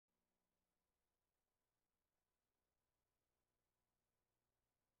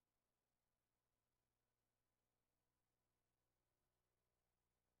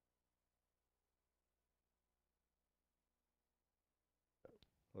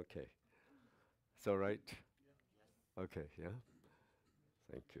Okay. It's all right? Okay, yeah.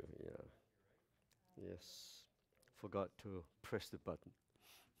 Thank you. Yeah. Yes. Forgot to press the button.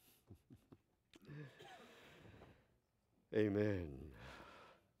 Amen.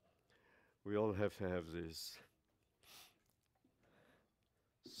 We all have to have these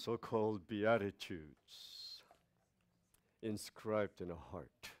so-called beatitudes inscribed in our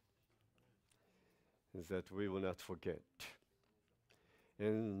heart that we will not forget.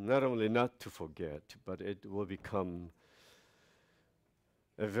 And not only not to forget, but it will become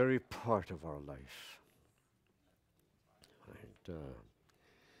a very part of our life. And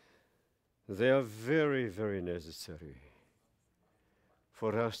they are very, very necessary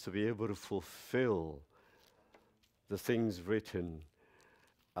for us to be able to fulfill the things written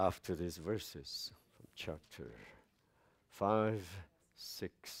after these verses from chapter 5,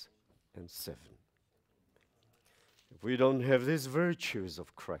 6, and 7. If we don't have these virtues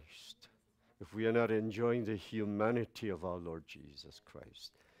of Christ, if we are not enjoying the humanity of our Lord Jesus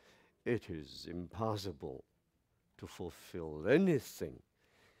Christ, it is impossible to fulfill anything,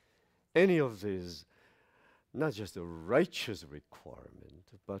 any of these, not just a righteous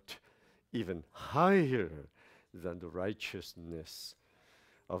requirement, but even higher than the righteousness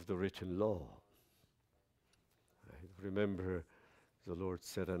of the written law. I remember the Lord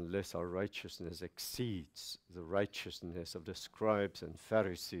said, unless our righteousness exceeds the righteousness of the scribes and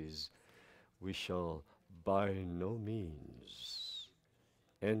Pharisees, we shall by no means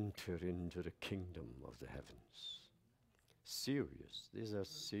enter into the kingdom of the heavens. Serious. These are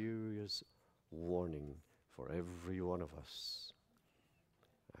serious warning for every one of us.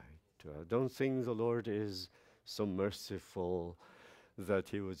 I don't think the Lord is so merciful that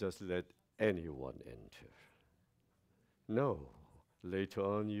he will just let anyone enter. No. Later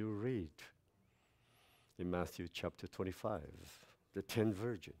on you read in Matthew chapter 25, the 10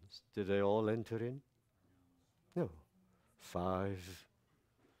 virgins. Did they all enter in? No. 5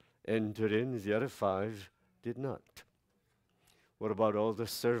 entered in, the other 5 did not. What about all the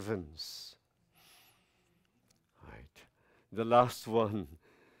servants? Right. The last one,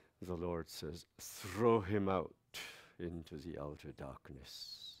 the Lord says, throw him out into the outer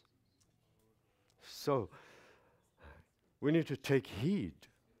darkness. So, we need to take heed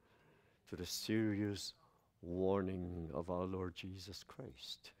to the serious warning of our Lord Jesus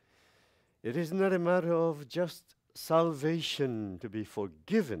Christ. It is not a matter of just salvation to be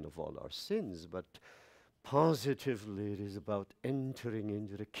forgiven of all our sins, but positively it is about entering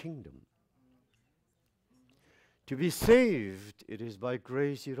into the kingdom. To be saved, it is by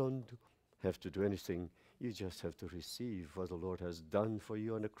grace. You don't have to do anything. You just have to receive what the Lord has done for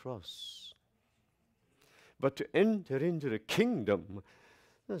you on the cross. But to enter into the kingdom,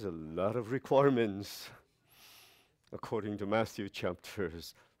 there's a lot of requirements, according to Matthew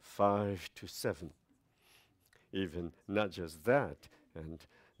chapters 5 to 7. Even not just that, and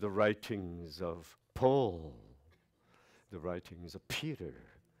the writings of Paul, the writings of Peter.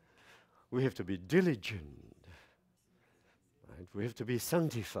 We have to be diligent, right? We have to be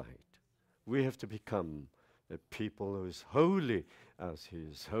sanctified. We have to become a people who is holy as he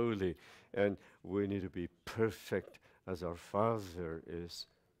is holy, and we need to be perfect as our Father is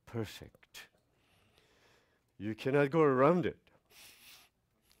perfect. You cannot go around it.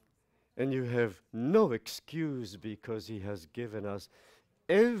 And you have no excuse because he has given us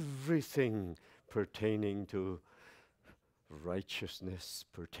everything pertaining to righteousness,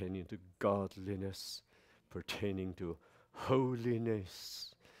 pertaining to godliness, pertaining to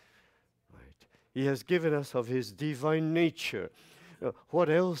holiness. Right? He has given us of his divine nature. What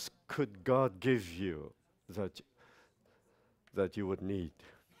else could God give you that you would need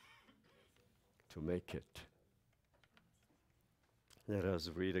to make it? Let us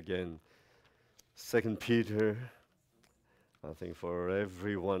read again 2 Peter. I think for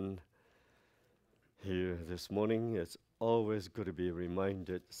everyone here this morning, it's always good to be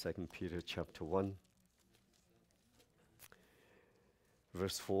reminded. 2 Peter chapter 1,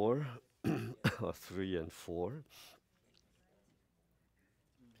 verse 4, or 3 and 4.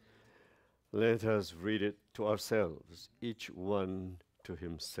 Let us read it to ourselves, each one to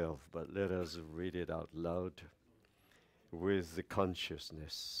himself, but let us read it out loud with the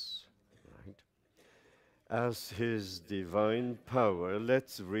consciousness, right? As his divine power,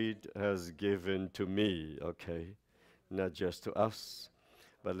 let's read, has given to me, okay? Not just to us,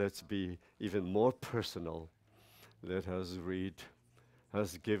 but let's be even more personal. Let us read,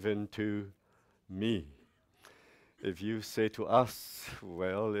 has given to me. If you say to us,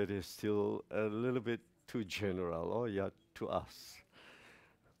 well, it is still a little bit too general. Oh, yeah, to us.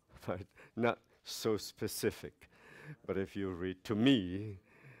 But not so specific. But if you read to me,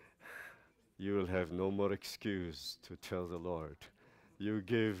 you will have no more excuse to tell the Lord, you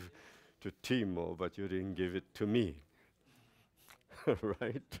gave to Timo, but you didn't give it to me.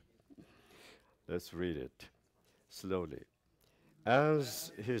 Right? Let's read it slowly.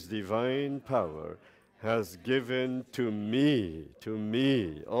 As his divine power has given to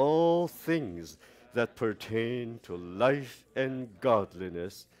me, all things that pertain to life and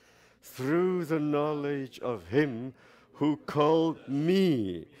godliness, through the knowledge of him who called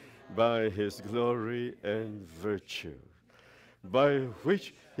me by his glory and virtue, by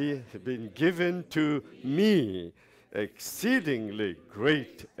which he has been given to me exceedingly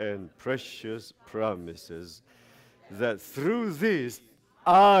great and precious promises, that through this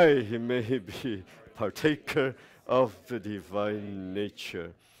I may be partaker of the divine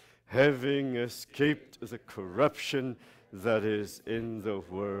nature, having escaped the corruption that is in the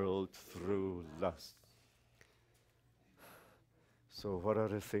world through lust. So what are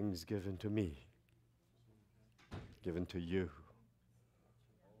the things given to me? Given to you?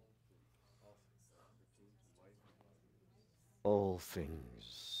 All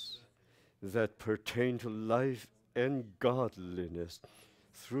things that pertain to life and godliness,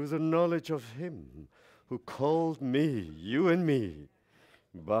 through the knowledge of him who called me, you and me,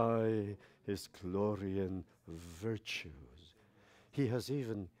 by his glory and virtues. He has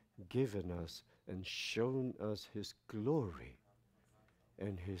even given us and shown us his glory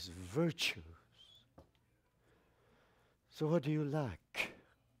and his virtues. So what do you lack?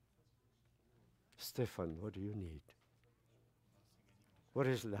 Stefan, what do you need? What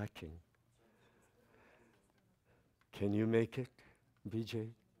is lacking? Can you make it, BJ?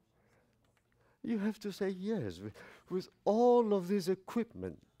 You have to say yes. With all of this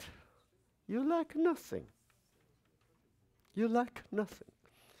equipment, you lack nothing. You lack nothing.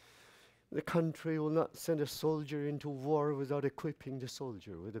 The country will not send a soldier into war without equipping the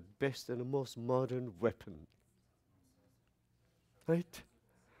soldier with the best and the most modern weapon. Right?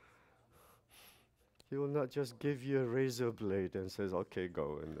 He will not just give you a razor blade and says, okay,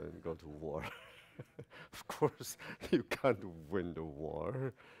 go, and then go to war. Of course, you can't win the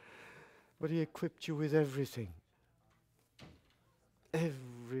war. But he equipped you with everything.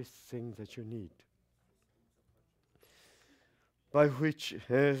 Everything that you need. By which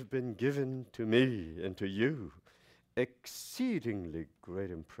have been given to me and to you exceedingly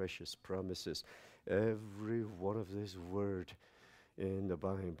great and precious promises. Every one of this word in the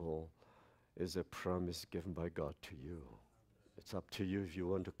Bible is a promise given by God to you. It's up to you if you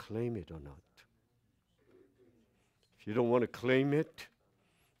want to claim it or not. If you don't want to claim it,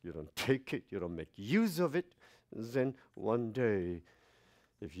 you don't take it, you don't make use of it, then one day,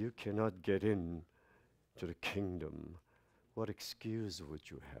 if you cannot get in to the kingdom, what excuse would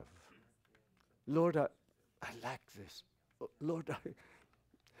you have? Lord, I lack this. Lord, the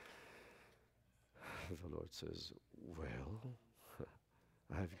Lord says, well,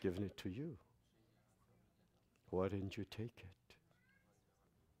 I have given it to you. Why didn't you take it?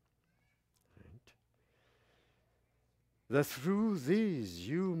 Right? That through these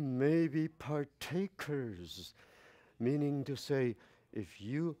you may be partakers, meaning to say, if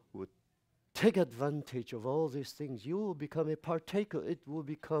you would take advantage of all these things, you will become a partaker. It will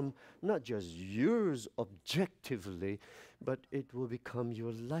become not just yours objectively, but it will become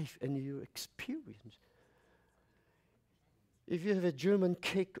your life and your experience. If you have a German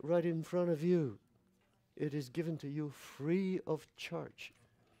cake right in front of you, it is given to you free of charge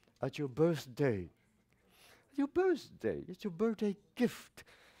at your birthday. Your birthday, it's your birthday gift.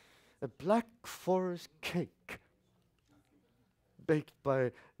 A Black Forest cake baked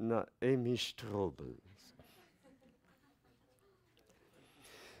by Amy Strobel.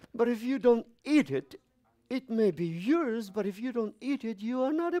 But if you don't eat it, it may be yours, but if you don't eat it, you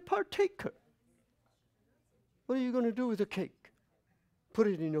are not a partaker. What are you going to do with the cake? Put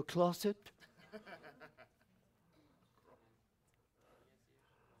it in your closet?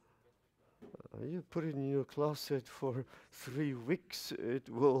 You put it in your closet for 3 weeks, it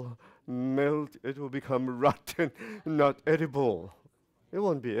will melt, it will become rotten, not edible. It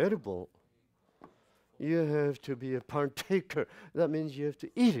won't be edible. You have to be a partaker. That means you have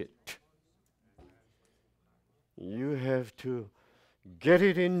to eat it. You have to get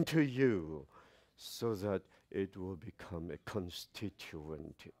it into you so that it will become a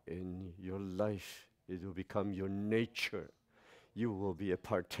constituent in your life. It will become your nature. You will be a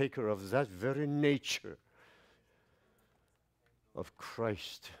partaker of that very nature of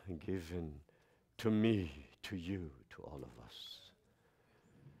Christ given to me, to you, to all of us.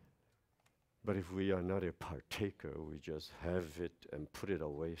 But if we are not a partaker, we just have it and put it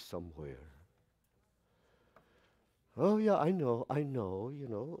away somewhere. Oh yeah, I know, you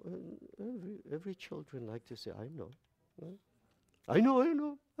know. Every children like to say, I know. Uh, I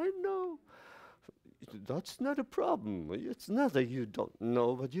know. That's not a problem. It's not that you don't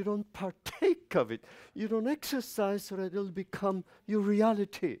know, but you don't partake of it. You don't exercise so that it'll become your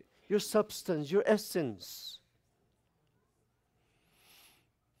reality, your substance, your essence.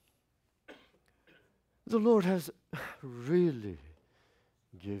 The Lord has really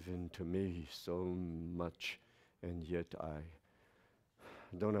given to me so much, and yet I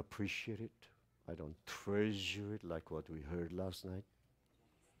don't appreciate it. I don't treasure it like what we heard last night.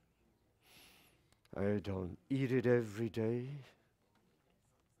 I don't eat it every day.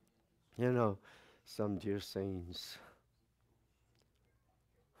 You know, some dear saints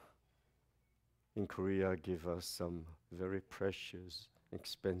in Korea give us some very precious,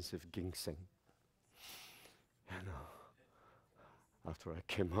 expensive ginseng. You know, after I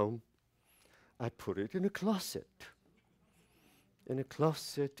came home, I put it in a closet in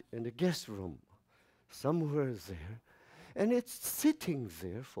the guest room, somewhere there. And it's sitting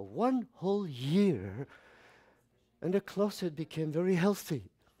there for one whole year, and the closet became very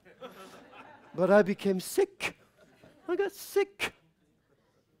healthy. But I became sick. I got sick.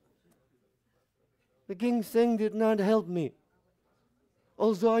 The ginseng did not help me,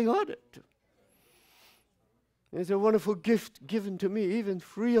 although I got it. It's a wonderful gift given to me, even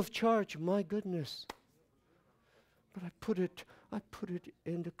free of charge. My goodness. But I put it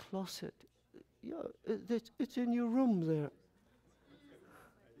in the closet. Yeah, it's in your room there.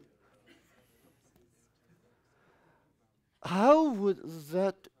 How would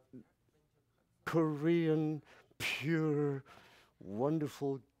that Korean pure,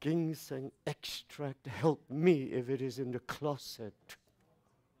 wonderful ginseng extract help me if it is in the closet?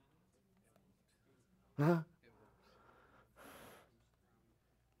 Huh?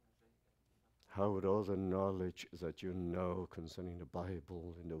 How would all the knowledge that you know concerning the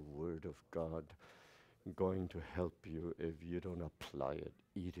Bible and the Word of God going to help you if you don't apply it,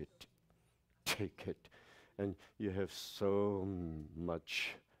 eat it, take it? And you have so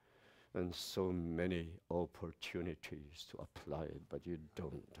much and so many opportunities to apply it, but you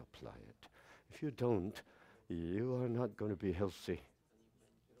don't apply it. If you don't, you are not going to be healthy.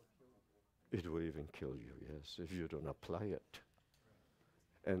 It will even kill you, yes, if you don't apply it.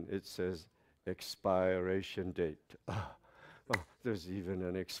 And it says expiration date. There's even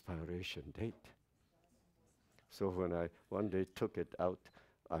an expiration date. So when I one day took it out,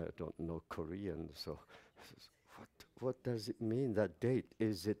 I don't know Korean, so what does it mean, that date?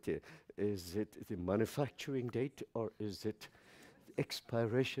 Is it the manufacturing date or is it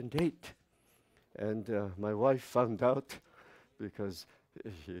expiration date? And my wife found out because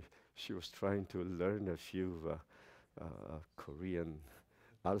she was trying to learn a few Korean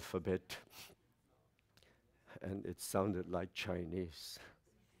alphabet, and it sounded like Chinese.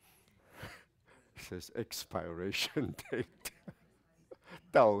 It says expiration date.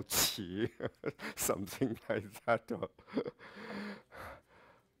 到期, something like that.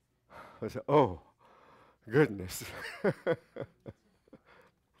 I said, oh, goodness.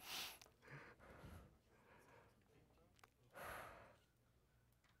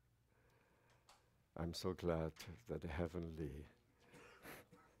 I'm so glad that the heavenly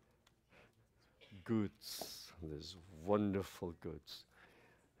goods, these wonderful goods,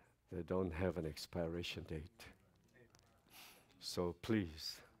 they don't have an expiration date. So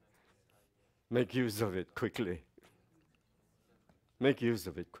please, make use of it quickly. Make use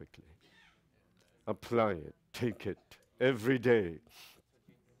of it quickly. Apply it, take it every day.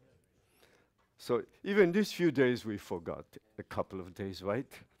 So even these few days we forgot, a couple of days,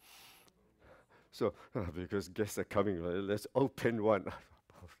 right? So, because guests are coming, let's open one.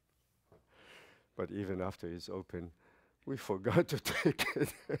 But even after it's open, we forgot to take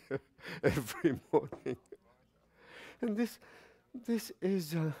it every morning. And this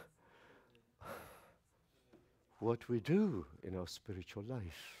is what we do in our spiritual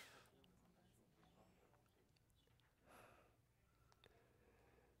life.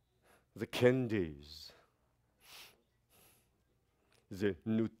 The candies, the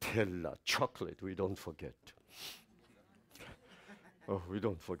Nutella, chocolate, we don't forget. Oh, we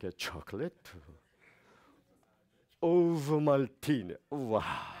don't forget chocolate. Ovomaltine,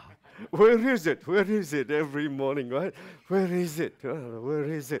 wow. Where is it? Where is it every morning, right? Where is it? Where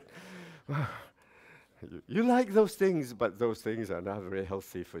is it? You like those things, but those things are not very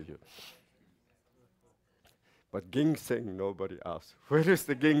healthy for you. But ginseng, nobody asks. Where is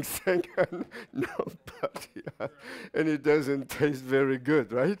the ginseng? Nobody asks. And it doesn't taste very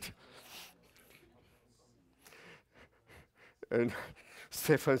good, right? And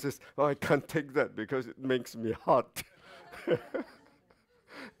Stefan says, "Oh, I can't take that because it makes me hot." It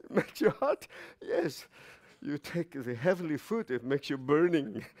makes you hot? Yes. You take the heavenly food, it makes you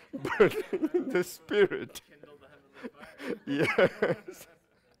burning, burning in the spirit. Kindle the heavenly fire. Yes.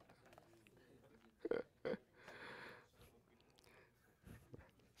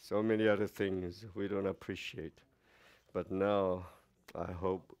 So many other things we don't appreciate. But now I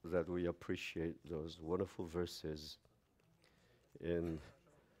hope that we appreciate those wonderful verses in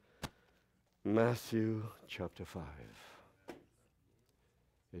Matthew chapter 5.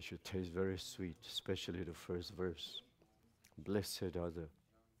 It should taste very sweet, especially the first verse. Blessed are the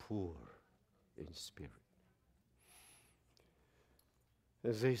poor in spirit.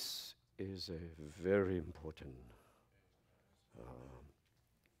 This is a very important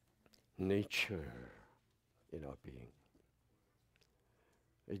nature in our being.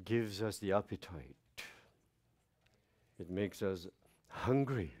 It gives us the appetite. It makes us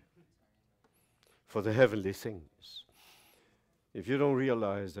hungry for the heavenly things. If you don't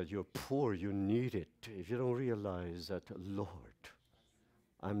realize that you're poor, you need it. If you don't realize that, Lord,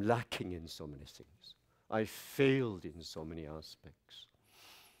 I'm lacking in so many things. I failed in so many aspects.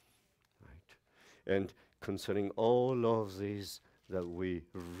 Right? And concerning all of these that we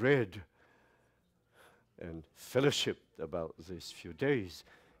read and fellowshiped about these few days,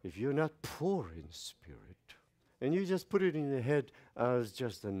 if you're not poor in spirit, and you just put it in your head as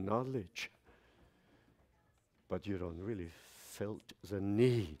just a knowledge, but you don't really felt the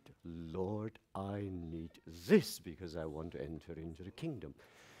need. Lord, I need this because I want to enter into the kingdom.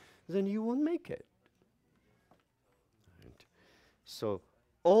 Then you won't make it. Right? So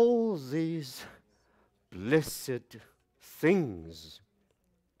all these blessed things,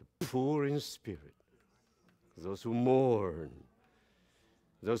 the poor in spirit, those who mourn,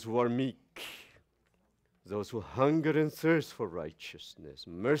 those who are meek, those who hunger and thirst for righteousness,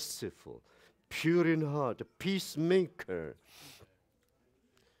 merciful, pure in heart, a peacemaker,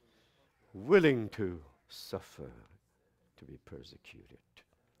 willing to suffer, to be persecuted.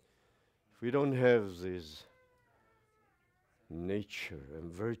 If we don't have these nature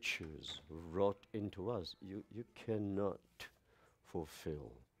and virtues wrought into us, you cannot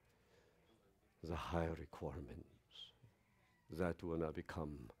fulfill the higher requirements. That will not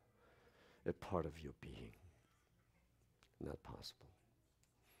become a part of your being. Not possible.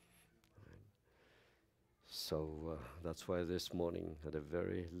 So that's why this morning, at the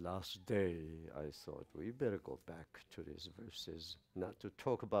very last day, I thought we better go back to these verses, not to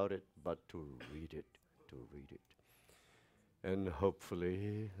talk about it, but to read it, And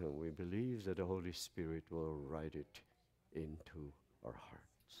hopefully, we believe that the Holy Spirit will write it into our hearts.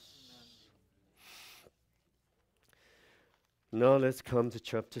 Now let's come to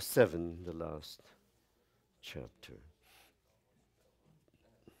chapter 7, the last chapter.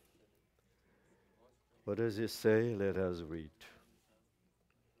 What does it say? Let us read.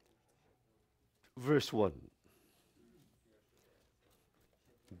 Verse 1.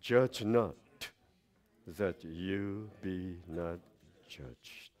 Judge not, that you be not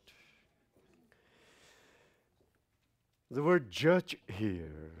judged. The word judge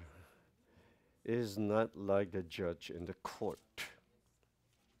here is not like the judge in the court,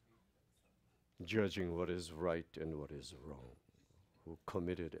 judging what is right and what is wrong, who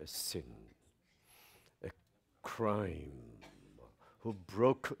committed a sin, crime, who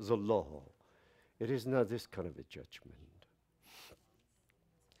broke the law. It is not this kind of a judgment.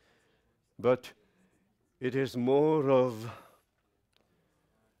 But it is more of,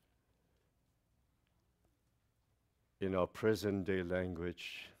 in our present day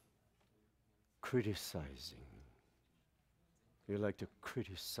language, criticizing. You like to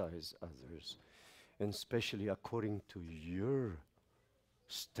criticize others, and especially according to your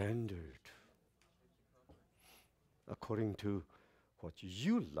standard, according to what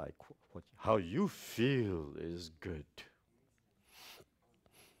you like, how you feel is good.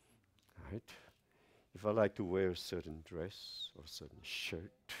 Right? If I like to wear a certain dress or certain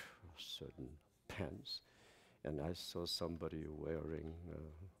shirt or certain pants, and I saw somebody wearing,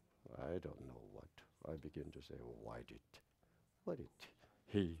 I don't know what, I begin to say, why did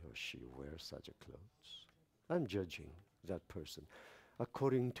he or she wear such a clothes? I'm judging that person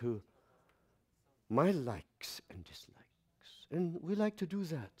according to my likes and dislikes. And we like to do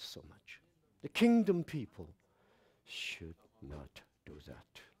that so much. The kingdom people should not do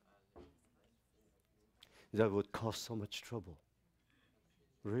that. That would cause so much trouble.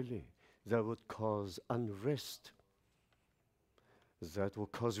 Really. That would cause unrest. That will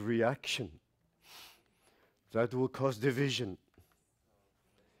cause reaction. That will cause division.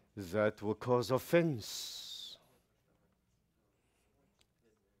 That will cause offense.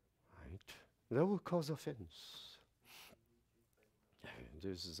 That will cause offense.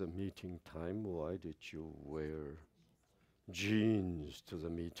 This is a meeting time. Why did you wear jeans to the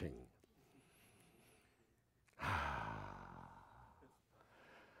meeting?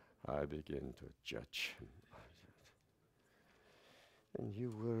 I begin to judge him. And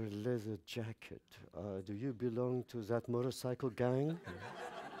you wear a leather jacket. Do you belong to that motorcycle gang?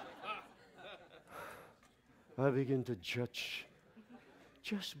 I begin to judge.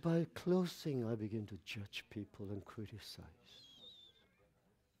 Just by clothing, I begin to judge people and criticize.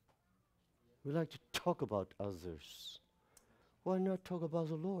 We like to talk about others. Why not talk about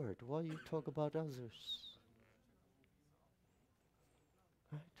the Lord? Why you talk about others?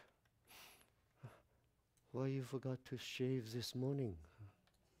 Right? Why you forgot to shave this morning?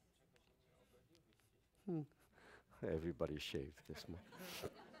 Everybody shaved this morning.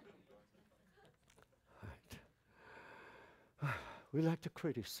 Right. We like to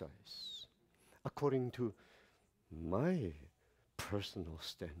criticize according to my personal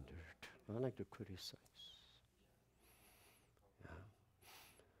standard. I like to criticize. Yeah.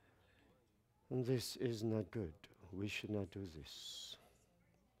 And this is not good. We should not do this.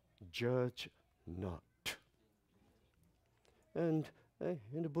 Judge not. And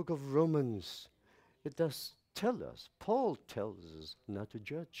in the book of Romans, it does tell us, Paul tells us not to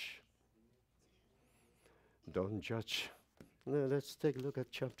judge. Don't judge. Now let's take a look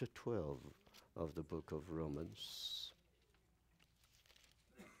at chapter 12 of the book of Romans.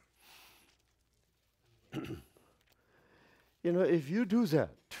 You know, if you do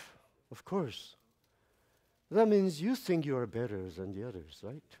that, of course, that means you think you are better than the others,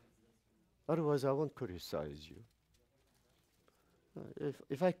 right? Otherwise, I won't criticize you.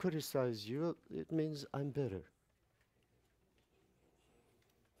 If I criticize you, it means I'm better.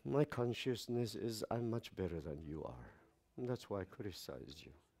 My consciousness is I'm much better than you are. And that's why I criticize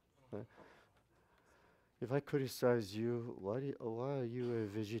you. If I criticize you, why are you a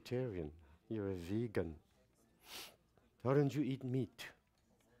vegetarian? You're a vegan. Why don't you eat meat?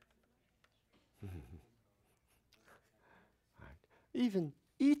 Right. Even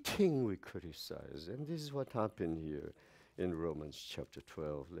eating we criticize. And this is what happened here in Romans chapter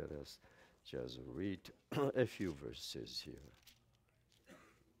 12. Let us just read a few verses here.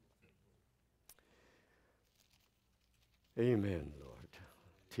 Amen, Lord.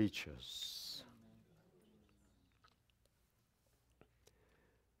 Teach us.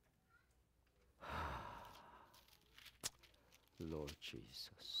 Lord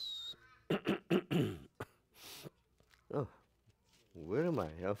Jesus. Oh, where am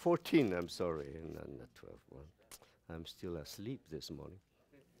I? 14, I'm sorry, and not 12. Well, I'm still asleep this morning.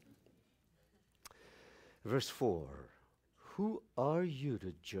 Verse 4. Who are you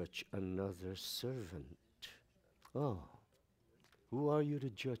to judge another servant? Oh, who are you to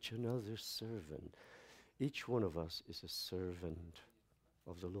judge another servant? Each one of us is a servant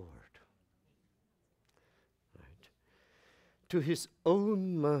of the Lord. Right? To his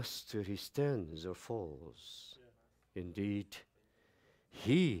own master he stands or falls. Yeah. Indeed,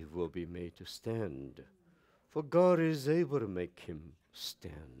 he will be made to stand, for God is able to make him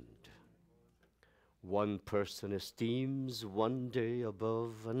stand. One person esteems one day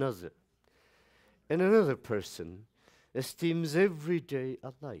above another, and another person esteems every day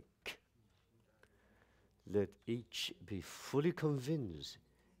alike. Let each be fully convinced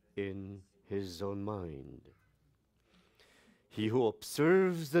in his own mind. He who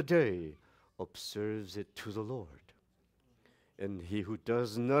observes the day observes it to the Lord, and he who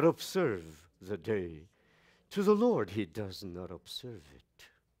does not observe the day, to the Lord he does not observe it.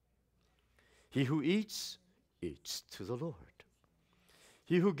 He who eats, eats to the Lord.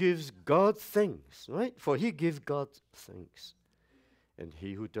 He who gives God thanks, right? For he gives God thanks. And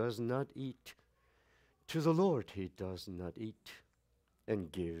he who does not eat, to the Lord he does not eat,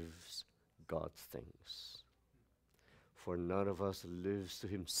 and gives God thanks. For none of us lives to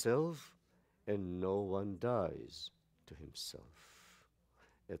himself, and no one dies to himself,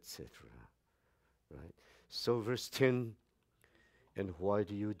 etc. Right? So verse 10, and why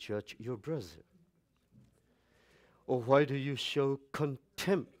do you judge your brother? Or why do you show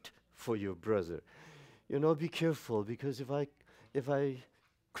contempt for your brother? You know, be careful, because if I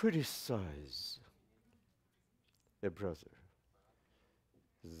criticize a brother,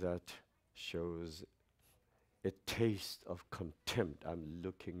 that shows a taste of contempt. I'm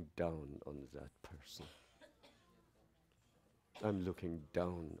looking down on that person. I'm looking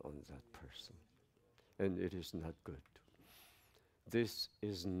down on that person. And it is not good. This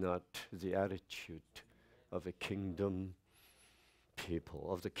is not the attitude of a kingdom people,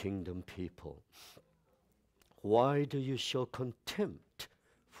 of the kingdom people. Why do you show contempt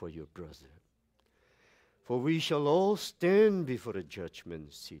for your brother? For we shall all stand before the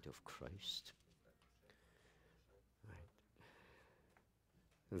judgment seat of Christ.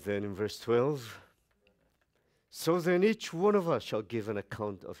 And then in verse 12, so then each one of us shall give an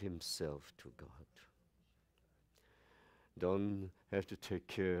account of himself to God. Don't have to take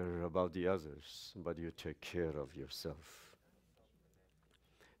care about the others, but you take care of yourself.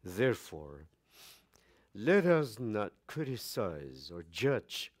 Therefore, let us not criticize or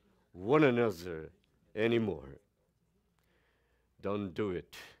judge one another anymore. Don't do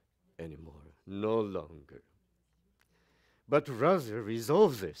it anymore, no longer. But rather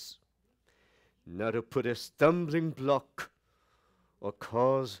resolve this, not to put a stumbling block or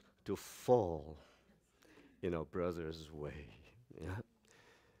cause to fall in our brother's way. Yeah?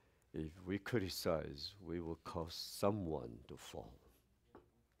 If we criticize, we will cause someone to fall.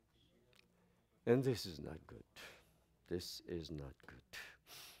 And this is not good. This is not good.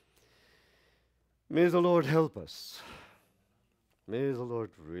 May the Lord help us. May the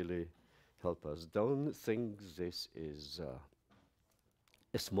Lord really help us. Don't think this is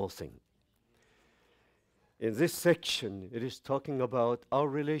a small thing. In this section, it is talking about our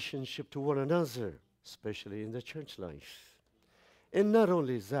relationship to one another, especially in the church life. And not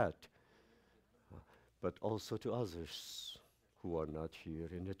only that, but also to others who are not here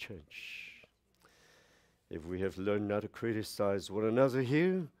in the church. If we have learned not to criticize one another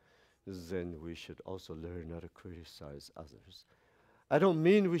here, then we should also learn not to criticize others. I don't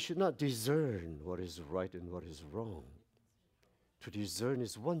mean we should not discern what is right and what is wrong. To discern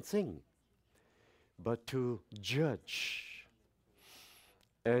is one thing, but to judge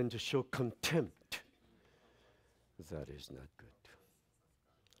and to show contempt, that is not good.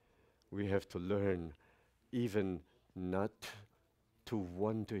 We have to learn even not to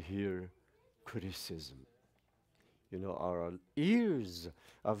want to hear criticism. You know, our ears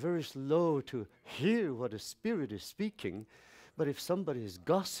are very slow to hear what the Spirit is speaking, but if somebody is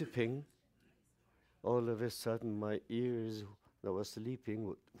gossiping, all of a sudden my ears that was sleeping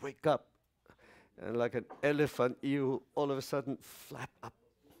would wake up, and like an elephant ear, all of a sudden flap up.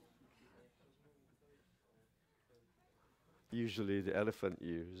 Usually the elephant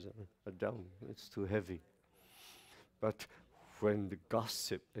ears are down, it's too heavy. But when the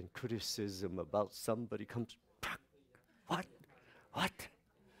gossip and criticism about somebody comes, what? What?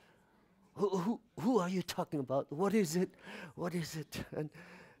 Who are you talking about? What is it? What is it? And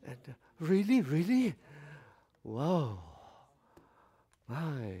really? Wow.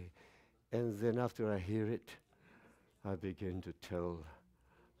 My. And then after I hear it, I begin to tell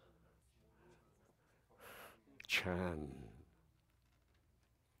Chan.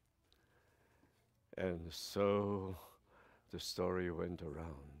 And so the story went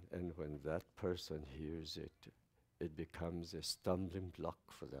around. And when that person hears it, it becomes a stumbling block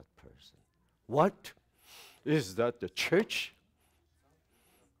for that person. What? Is that the church?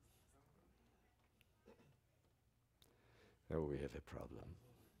 Now we have a problem.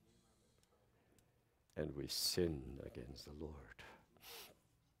 And we sin against the Lord.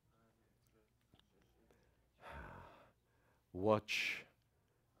 Watch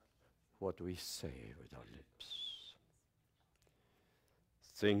what we say with our lips.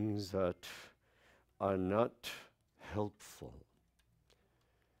 Things that are not helpful,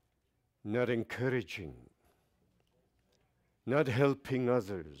 not encouraging, not helping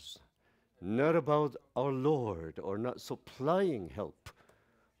others, not about our Lord, or not supplying help,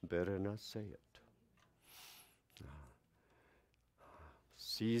 better not say it.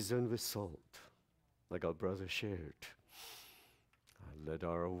 Seasoned with salt, like our brother shared. Let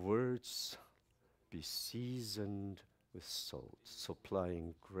our words be seasoned with salt,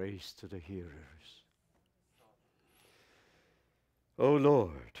 supplying grace to the hearers. O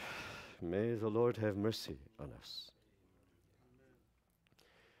Lord, may the Lord have mercy on us.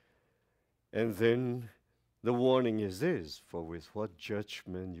 And then the warning is this, for with what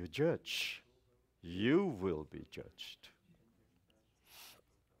judgment you judge, you will be judged.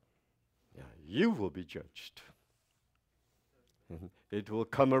 Yeah, you will be judged. And it will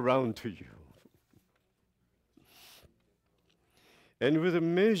come around to you. And with the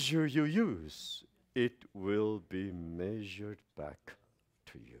measure you use, it will be measured back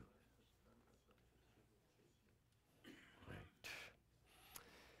to you. Right.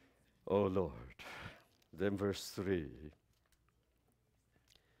 Oh Lord. Then verse 3.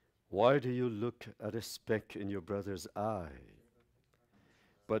 Why do you look at a speck in your brother's eye,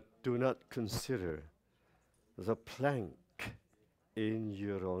 but do not consider the plank in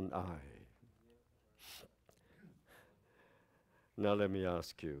your own eye? Now let me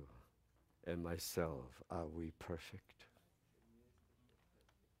ask you and myself, are we perfect?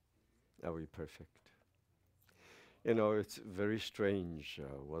 Are we perfect? You know, it's very strange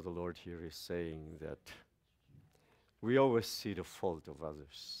what the Lord here is saying, that we always see the fault of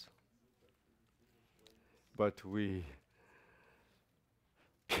others, but we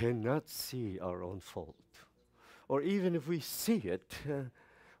cannot see our own fault. Or even if we see it,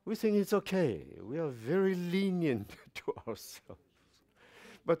 we think it's okay. We are very lenient to ourselves.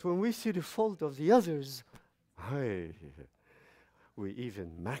 But when we see the fault of the others, hey, we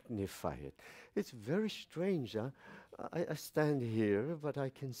even magnify it. It's very strange. I stand here, but I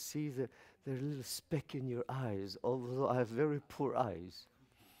can see the little speck in your eyes, although I have very poor eyes.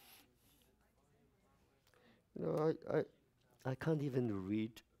 You know, I can't even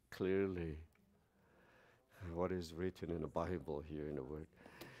read clearly what is written in the Bible here in the Word.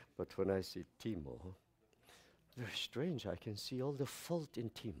 But when I see Timo, very strange, I can see all the fault in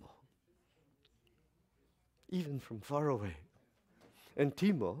Timo, even from far away. And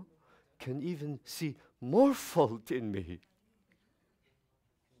Timo can even see more fault in me.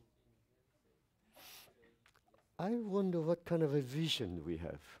 I wonder what kind of a vision we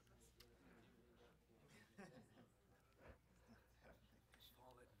have.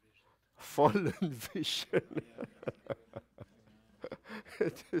 Fallen vision.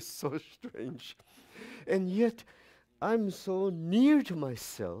 It is so strange. And yet, I'm so near to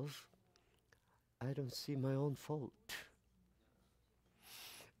myself, I don't see my own fault.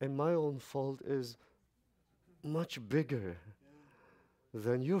 And my own fault is much bigger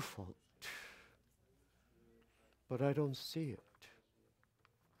than your fault. But I don't see it.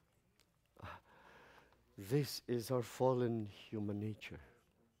 This is our fallen human nature.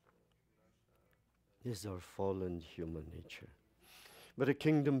 This is our fallen human nature. But a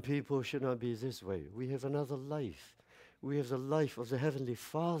kingdom people should not be this way. We have another life. We have the life of the Heavenly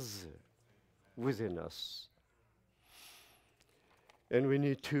Father within us. And we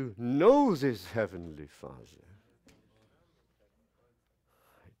need to know this Heavenly Father.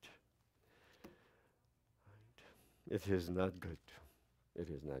 Right. It is not good. It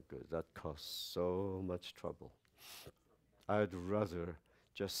is not good. That costs so much trouble. I'd rather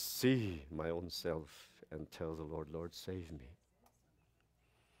just see my own self and tell the Lord, Lord, save me.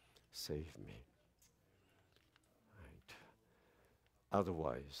 Save me. Right.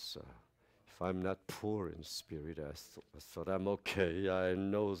 Otherwise, if I'm not poor in spirit, I thought I'm okay, I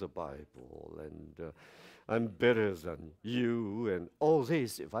know the Bible, and I'm better than you, and all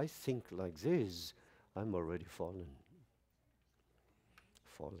this. If I think like this, I'm already fallen.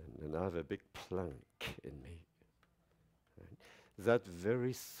 And I have a big plank in me. Right? That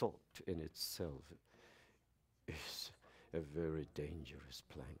very thought in itself is a very dangerous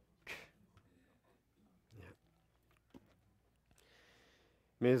plank. Yeah.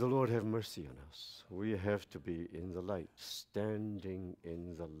 May the Lord have mercy on us. We have to be in the light, standing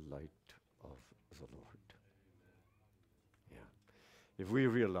in the light of the Lord. Yeah. If we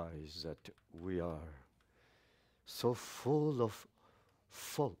realize that we are so full of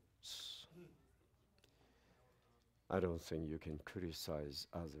faults, I don't think you can criticize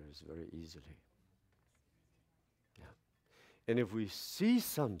others very easily. Yeah. And if we see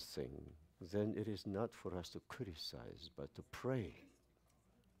something, then it is not for us to criticize, but to pray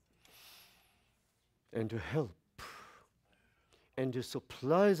and to help and to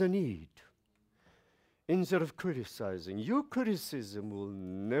supply the need instead of criticizing. Your criticism will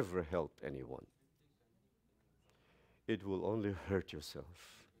never help anyone. It will only hurt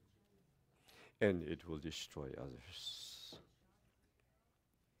yourself, and it will destroy others.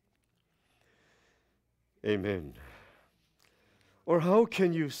 Amen. Or how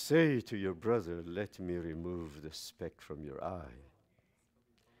can you say to your brother, let me remove the speck from your eye?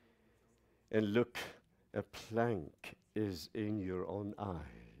 And look, a plank is in your own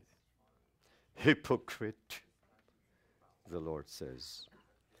eye. Hypocrite, the Lord says.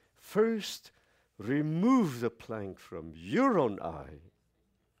 First, remove the plank from your own eye,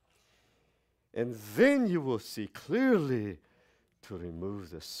 and then you will see clearly to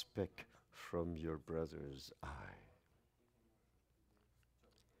remove the speck from your brother's eye.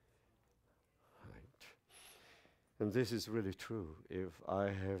 Right. And this is really true. If I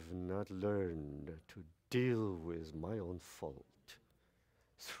have not learned to deal with my own fault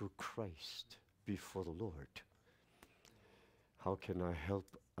through Christ before the Lord, how can I help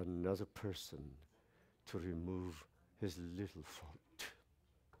another person to remove his little fault?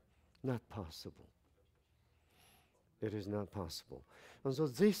 Not possible. It is not possible. And so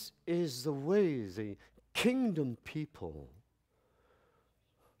this is the way the kingdom people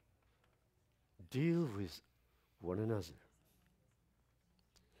deal with one another.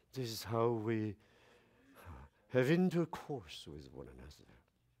 This is how we have intercourse with one another.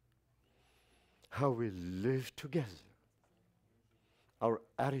 how we live together, our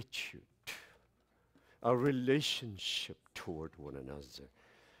attitude, our relationship toward one another.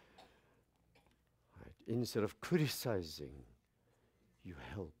 Right? Instead of criticizing, you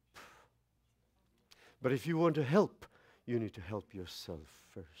help. But if you want to help, you need to help yourself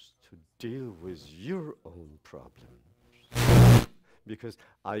first to deal with your own problems. Because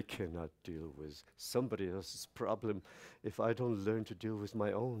I cannot deal with somebody else's problem if I don't learn to deal with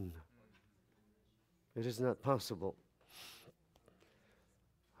my own. It is not possible.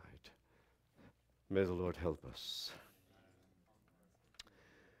 Right. May the Lord help us.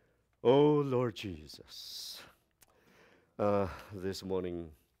 Oh, Lord Jesus. This morning,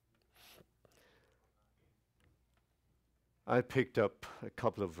 I picked up a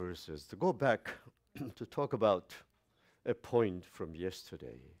couple of verses to go back to talk about a point from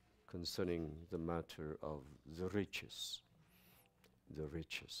yesterday concerning the matter of the riches. The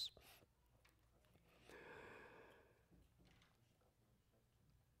riches.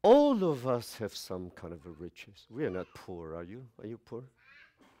 All of us have some kind of a riches. We are not poor, are you? Are you poor?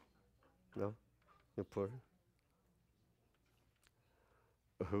 No? You're poor?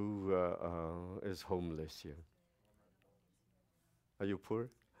 Who is homeless here? Are you poor?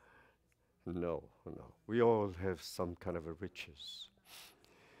 No, no. We all have some kind of a riches.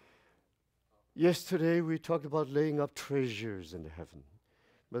 Yesterday we talked about laying up treasures in heaven.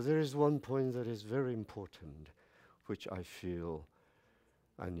 But there is one point that is very important, which I feel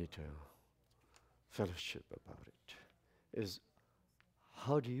I need to fellowship about it, is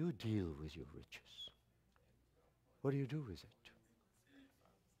how do you deal with your riches? What do you do with it?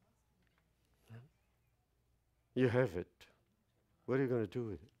 You have it. What are you going to do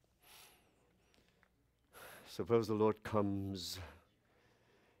with it? Suppose the Lord comes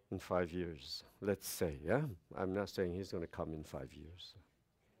in 5 years, let's say, yeah? I'm not saying he's going to come in 5 years.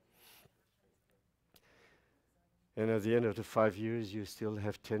 And at the end of the 5 years, you still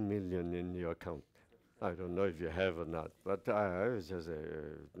have 10 million in your account. I don't know if you have or not, but I was just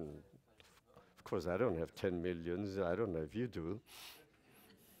of course, I don't have 10 millions. I don't know if you do.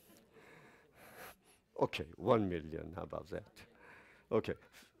 Okay, 1 million, how about that? Okay,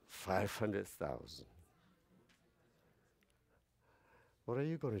 500,000. What are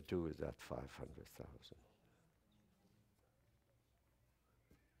you going to do with that 500,000?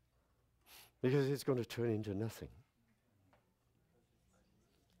 Because it's going to turn into nothing.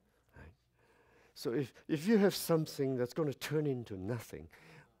 Right? So if you have something that's going to turn into nothing,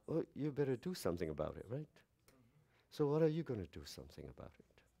 well, you better do something about it, right? So what are you going to do something about it?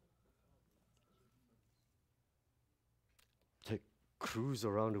 Take cruise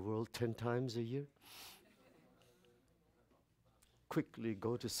around the world 10 times a year? Quickly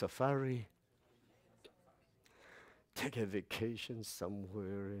go to safari? Take a vacation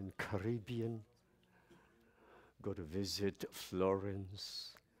somewhere in Caribbean? Go to visit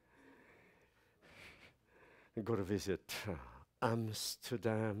Florence? Go to visit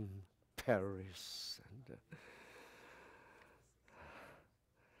Amsterdam, Paris, and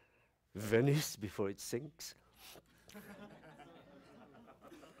Venice before it sinks?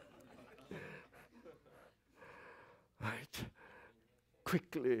 Right?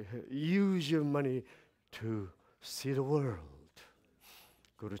 Quickly use your money to see the world.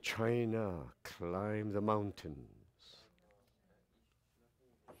 Go to China, climb the mountains.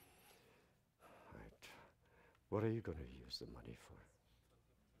 Right. What are you going to use the money for?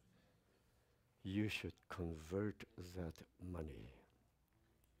 You should convert that money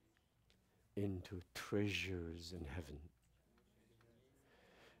into treasures in heaven.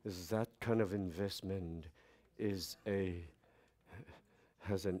 That kind of investment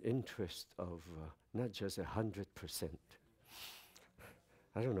has an interest of not just 100%.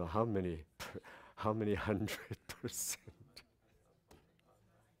 I don't know how many 100%.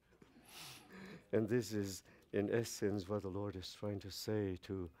 And this is, in essence, what the Lord is trying to say,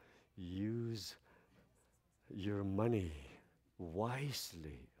 to use your money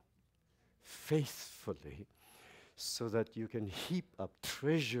wisely, faithfully, so that you can heap up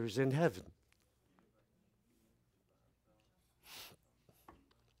treasures in heaven.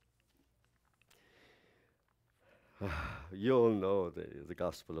 You all know the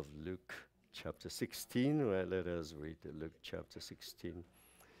Gospel of Luke, chapter 16. Well, let us read Luke chapter 16.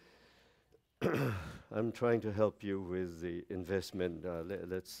 I'm trying to help you with the investment.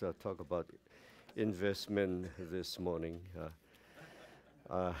 Let's talk about investment this morning.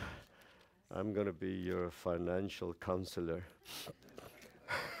 I'm going to be your financial counselor.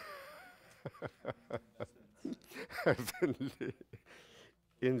 Heavenly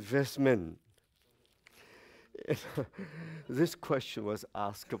investment. This question was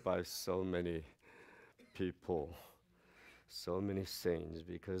asked by so many people, so many saints,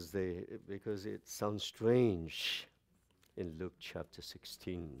 because it sounds strange in Luke chapter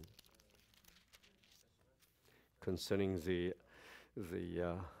 16 concerning the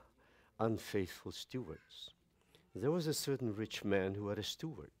unfaithful stewards. There was a certain rich man who had a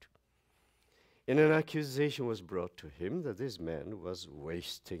steward, and an accusation was brought to him that this man was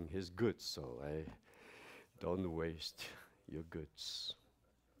wasting his goods. So don't waste your goods.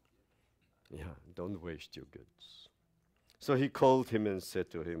 Yeah, don't waste your goods. So he called him and said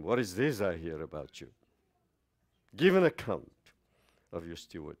to him, "What is this I hear about you? Give an account of your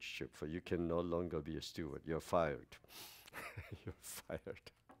stewardship, for you can no longer be a steward. You're fired." You're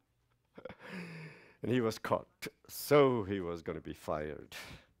fired. And he was caught. So he was going to be fired.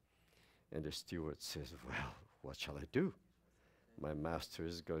 And the steward says, "Well, what shall I do? My master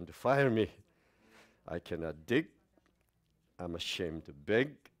is going to fire me. I cannot dig. I'm ashamed to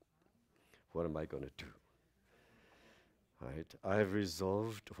beg. What am I going to do?" Right? I have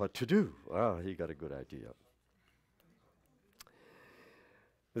resolved what to do. He got a good idea.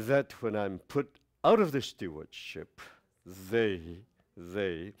 That when I'm put out of the stewardship, they,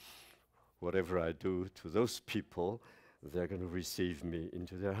 whatever I do to those people, they're going to receive me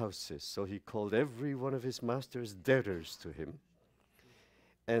into their houses. So he called every one of his master's debtors to him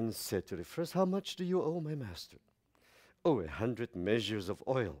and said to the first, "How much do you owe my master?" "Oh, 100 measures of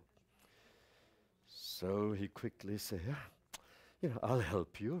oil." So he quickly said, "I'll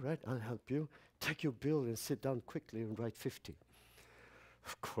help you, right? I'll help you. Take your bill and sit down quickly and write 50.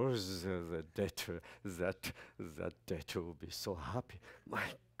 Of course, the debtor, that debtor will be so happy. "My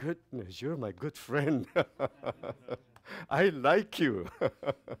goodness, you're my good friend. I like you.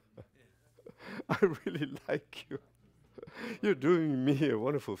 I really like you. You're doing me a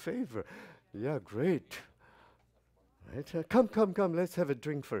wonderful favor." "Yeah, great. Right? Come, let's have a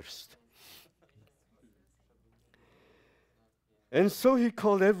drink first." And so he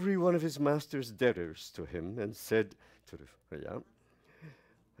called every one of his master's debtors to him and said to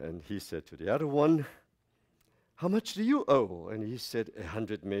and he said to the other one, "How much do you owe?" And he said,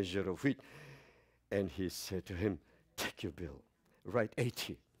 100 measures of wheat. And he said to him, "Take your bill, write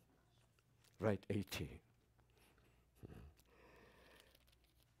 80. Write 80.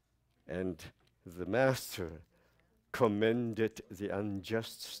 And the master commended the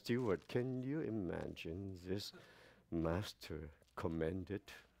unjust steward. Can you imagine this master commended?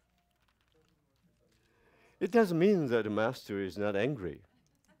 It doesn't mean that the master is not angry.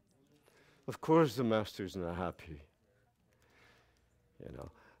 Of course the master is not happy.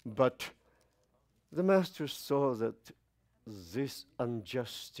 But the master saw that this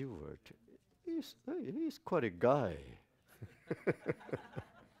unjust steward, he's quite a guy.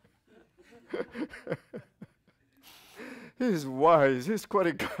 He's wise. He's quite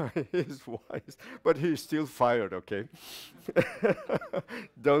a guy. He's wise. But he's still fired, okay?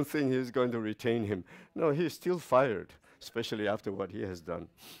 Don't think he's going to retain him. No, he's still fired, especially after what he has done.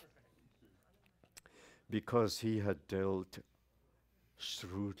 Because he had dealt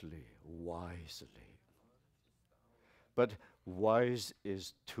shrewdly, wisely. But wise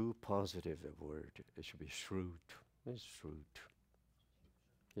is too positive a word. It should be shrewd. He's shrewd.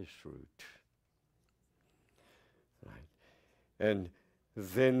 He's shrewd. Right. And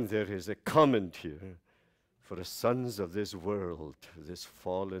then there is a comment here. For the sons of this world, this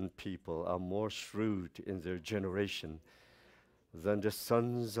fallen people, are more shrewd in their generation than the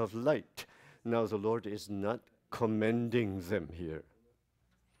sons of light. Now the Lord is not commending them here,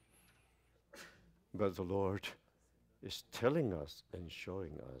 but the Lord is telling us and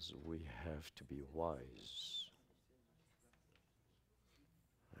showing us we have to be wise.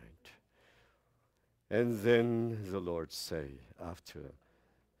 Right? And then the Lord after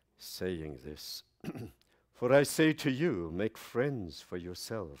saying this, "For I say to you, make friends for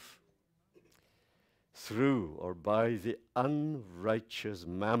yourself through or by the unrighteous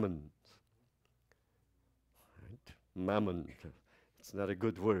mammon." Right? Mammon, it's not a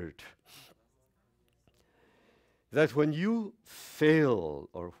good word. That when you fail,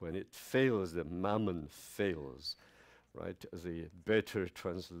 or when it fails, the mammon fails, right? The better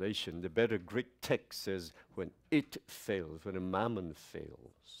translation, the better Greek text says when it fails, when a mammon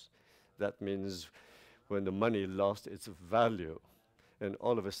fails. That means when the money lost its value, and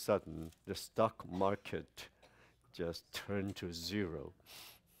all of a sudden the stock market just turned to zero.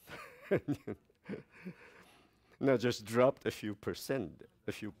 Not just dropped a few percent,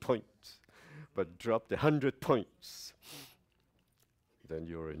 a few points, but dropped 100 points. Then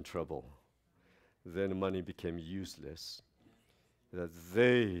you're in trouble. Then money became useless, that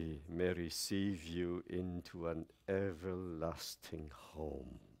they may receive you into an everlasting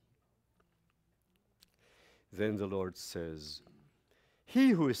home. Then the Lord says, he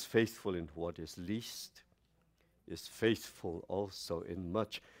who is faithful in what is least is faithful also in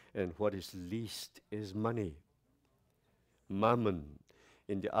much, and what is least is money. Mammon,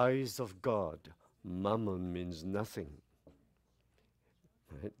 in the eyes of God, mammon means nothing.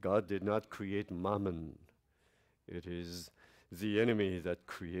 Right? God did not create mammon. It is the enemy that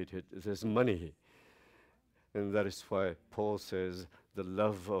created this money. And that is why Paul says the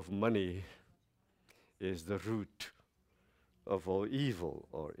love of money is the root of all evil,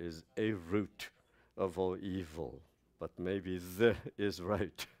 or is a root of all evil. But maybe the is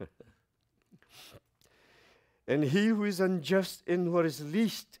right. And he who is unjust in what is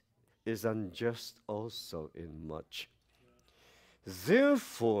least is unjust also in much.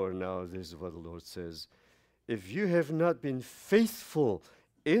 Therefore, now this is what the Lord says, if you have not been faithful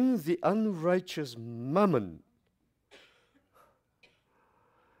in the unrighteous mammon,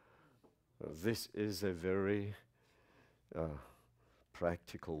 this is a very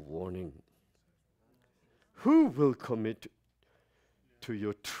practical warning. Who will commit to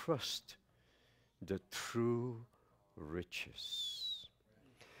your trust the true riches?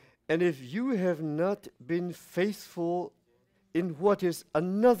 And if you have not been faithful in what is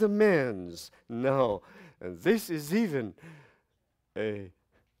another man's, now, and this is even a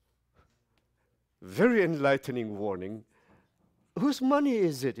very enlightening warning, whose money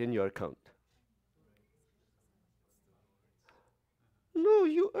is it in your account? No,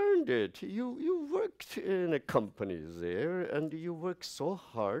 you earned it. You worked in a company there, and you worked so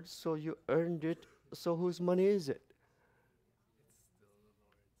hard, so you earned it. So whose money is it?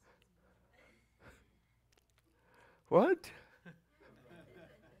 What?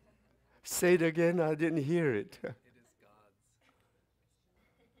 Say it again, I didn't hear it. It is God's.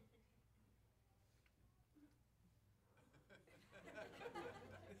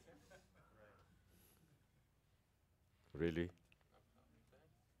 Really?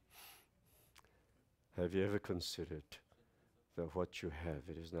 Have you ever considered that what you have,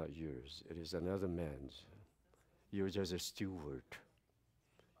 it is not yours, it is another man's? You're just a steward.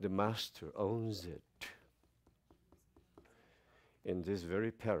 The master owns it. In this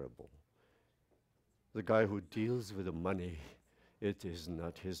very parable, the guy who deals with the money, it is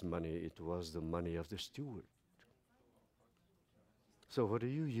not his money, it was the money of the steward. So what do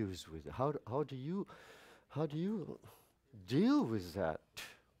you use with it? How do you deal with that?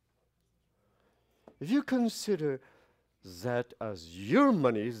 If you consider that as your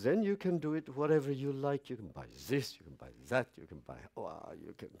money, then you can do it whatever you like. You can buy this, you can buy that, you can buy,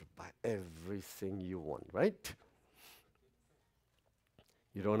 you can buy everything you want, right?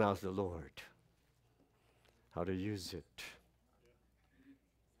 You don't ask the Lord how to use it.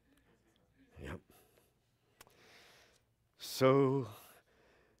 Yep. So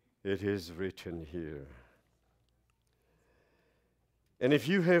it is written here. And if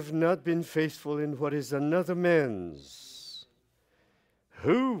you have not been faithful in what is another man's,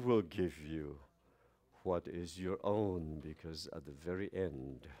 who will give you what is your own? Because at the very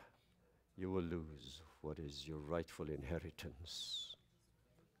end, you will lose what is your rightful inheritance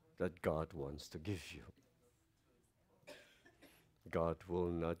that God wants to give you. God will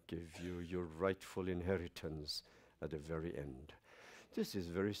not give you your rightful inheritance at the very end. This is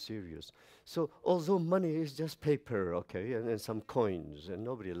very serious. So although money is just paper, okay, and some coins, and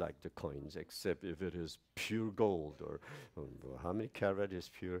nobody likes the coins except if it is pure gold, or how many carat is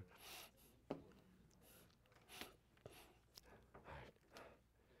pure?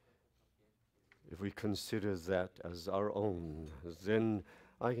 If we consider that as our own, then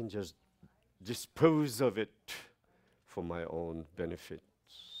I can just dispose of it for my own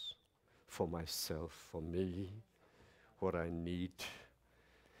benefits, for myself, for me, what I need.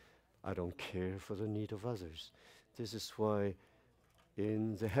 I don't care for the need of others. This is why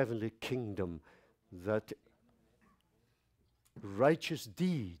in the heavenly kingdom that righteous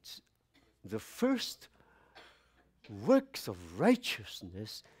deeds, the first works of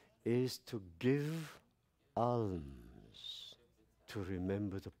righteousness is to give alms, to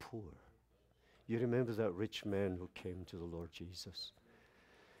remember the poor. You remember that rich man who came to the Lord Jesus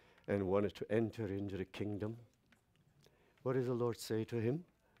and wanted to enter into the kingdom? What did the Lord say to him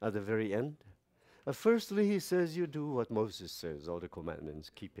at the very end? Firstly, he says, you do what Moses says, all the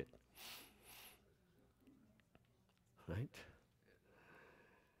commandments, keep it. Right?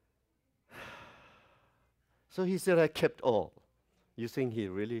 So he said, I kept all. You think he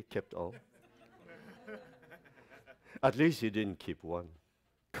really kept all? At least he didn't keep one.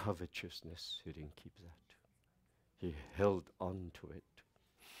 Covetousness, he didn't keep that. He held on to it.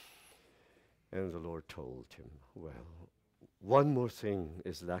 And the Lord told him, well, one more thing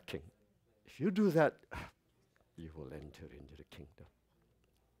is lacking. If you do that, you will enter into the kingdom.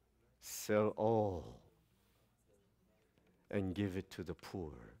 Sell all and give it to the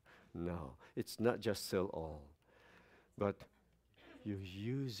poor. No, it's not just sell all, but you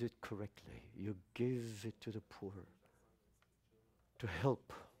use it correctly. You give it to the poor to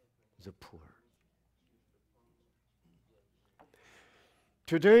help the poor.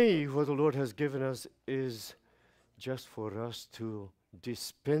 Today, what the Lord has given us is just for us to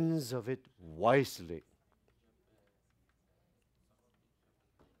dispense of it wisely.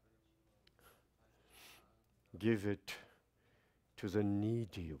 Give it to the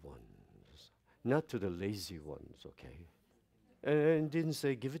needy ones, not to the lazy ones, okay? And didn't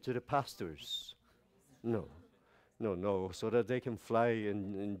say give it to the pastors. No, so that they can fly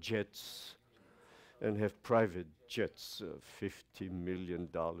in jets and have private jets, $50 million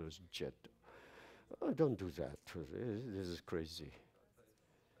jet. Oh, don't do that. This is crazy.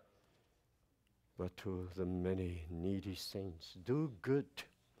 But to the many needy saints, do good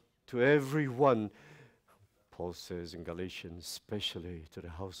to everyone. Paul says in Galatians, especially to the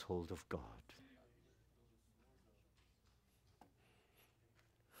household of God.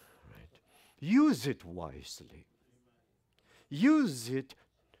 Right. Use it wisely. Use it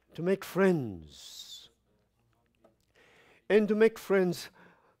to make friends. And to make friends,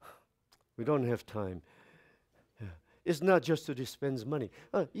 we don't have time. It's not just to dispense money.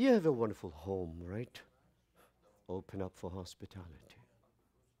 You have a wonderful home, right? Open up for hospitality.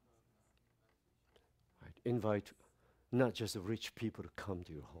 Right. Invite not just the rich people to come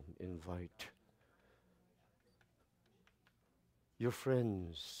to your home. Invite your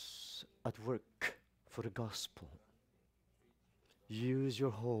friends at work for the gospel. Use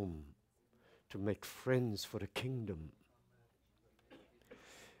your home to make friends for the kingdom.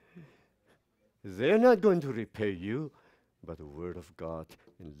 They're not going to repay you, but the Word of God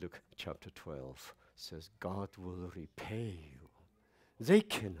in Luke chapter 12 says God will repay you. They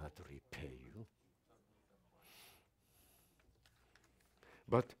cannot repay you.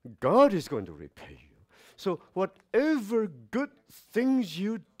 But God is going to repay you. So whatever good things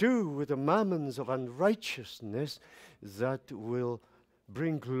you do with the mammons of unrighteousness that will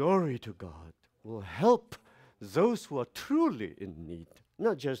bring glory to God, will help those who are truly in need.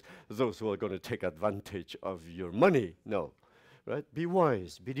 Not just those who are going to take advantage of your money. No. Right? Be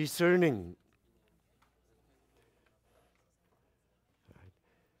wise. Be discerning. Right.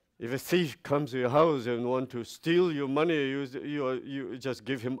 If a thief comes to your house and wants to steal your money, you just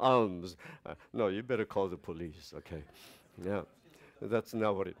give him alms. No, you better call the police. Okay. Yeah. That's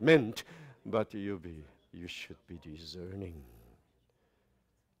not what it meant. But you should be discerning.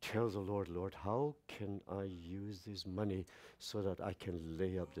 Tell the Lord, Lord, how can I use this money so that I can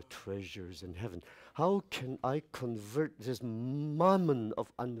lay up the treasures in heaven? How can I convert this mammon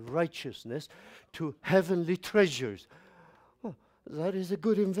of unrighteousness to heavenly treasures? Oh, that is a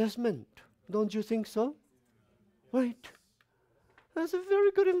good investment. Don't you think so? Right? That's a very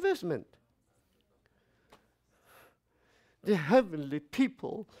good investment. The heavenly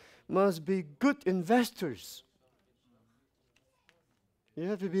people must be good investors. You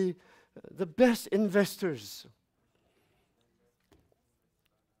have to be the best investors.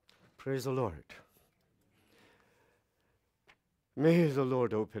 Praise the Lord. May the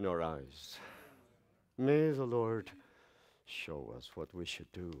Lord open our eyes. May the Lord show us what we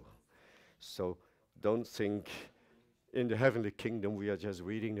should do. So don't think in the heavenly kingdom we are just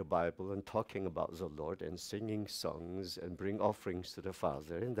reading the Bible and talking about the Lord and singing songs and bring offerings to the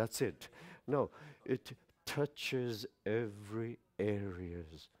Father and that's it. No, it touches every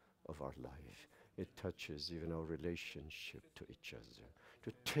areas of our life. It touches even our relationship to each other,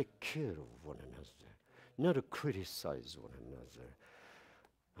 to take care of one another, not to criticize one another,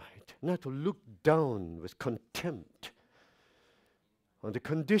 right? Not to look down with contempt on the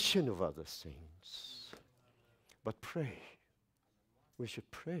condition of other saints, but pray. We should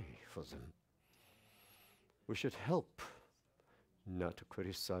pray for them. We should help, not to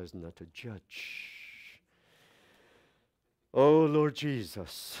criticize, not to judge. Oh, Lord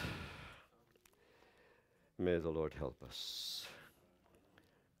Jesus, may the Lord help us,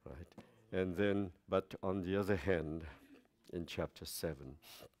 right? And then, but on the other hand, in chapter 7,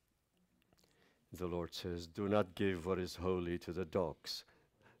 the Lord says, do not give what is holy to the dogs.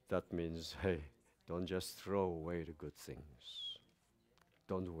 That means, hey, don't just throw away the good things.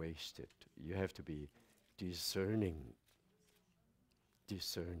 Don't waste it. You have to be discerning.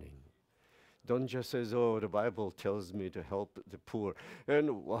 Discerning. Don't just say, oh, the Bible tells me to help the poor. And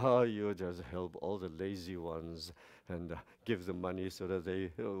you just help all the lazy ones and give them money so that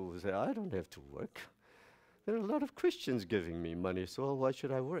they say, I don't have to work. There are a lot of Christians giving me money, so why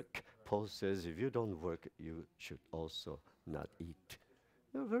should I work? Paul says, if you don't work, you should also not eat.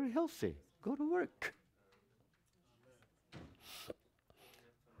 You're very healthy. Go to work.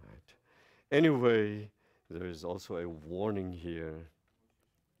 Right. Anyway, there is also a warning here.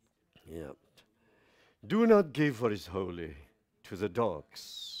 Yeah. Do not give what is holy to the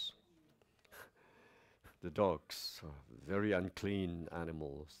dogs. The dogs are very unclean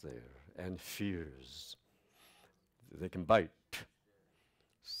animals there, and fierce. They can bite.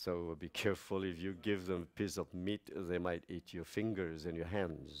 So be careful. If you give them a piece of meat, they might eat your fingers and your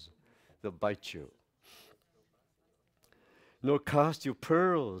hands. They'll bite you. Nor cast your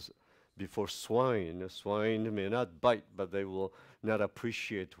pearls before swine. Swine may not bite, but they will not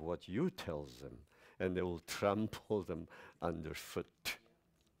appreciate what you tell them, and they will trample them underfoot,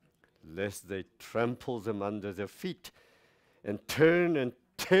 lest they trample them under their feet and turn and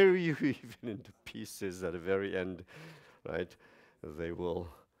tear you even into pieces at the very end, right? They will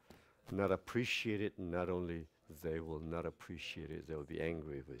not appreciate it. Not only they will not appreciate it, they will be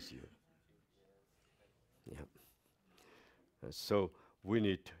angry with you. Yeah. And so we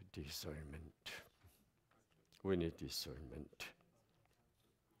need discernment. We need discernment.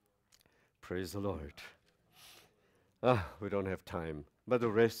 Praise the Lord. We don't have time, but the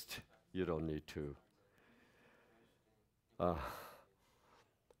rest you don't need to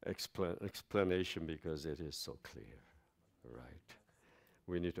explanation, because it is so clear, right?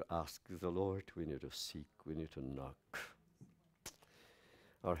 We need to ask the Lord, we need to seek, we need to knock.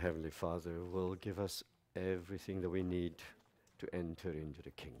 Our Heavenly Father will give us everything that we need to enter into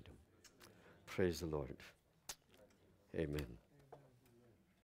the kingdom. Praise the Lord. Amen.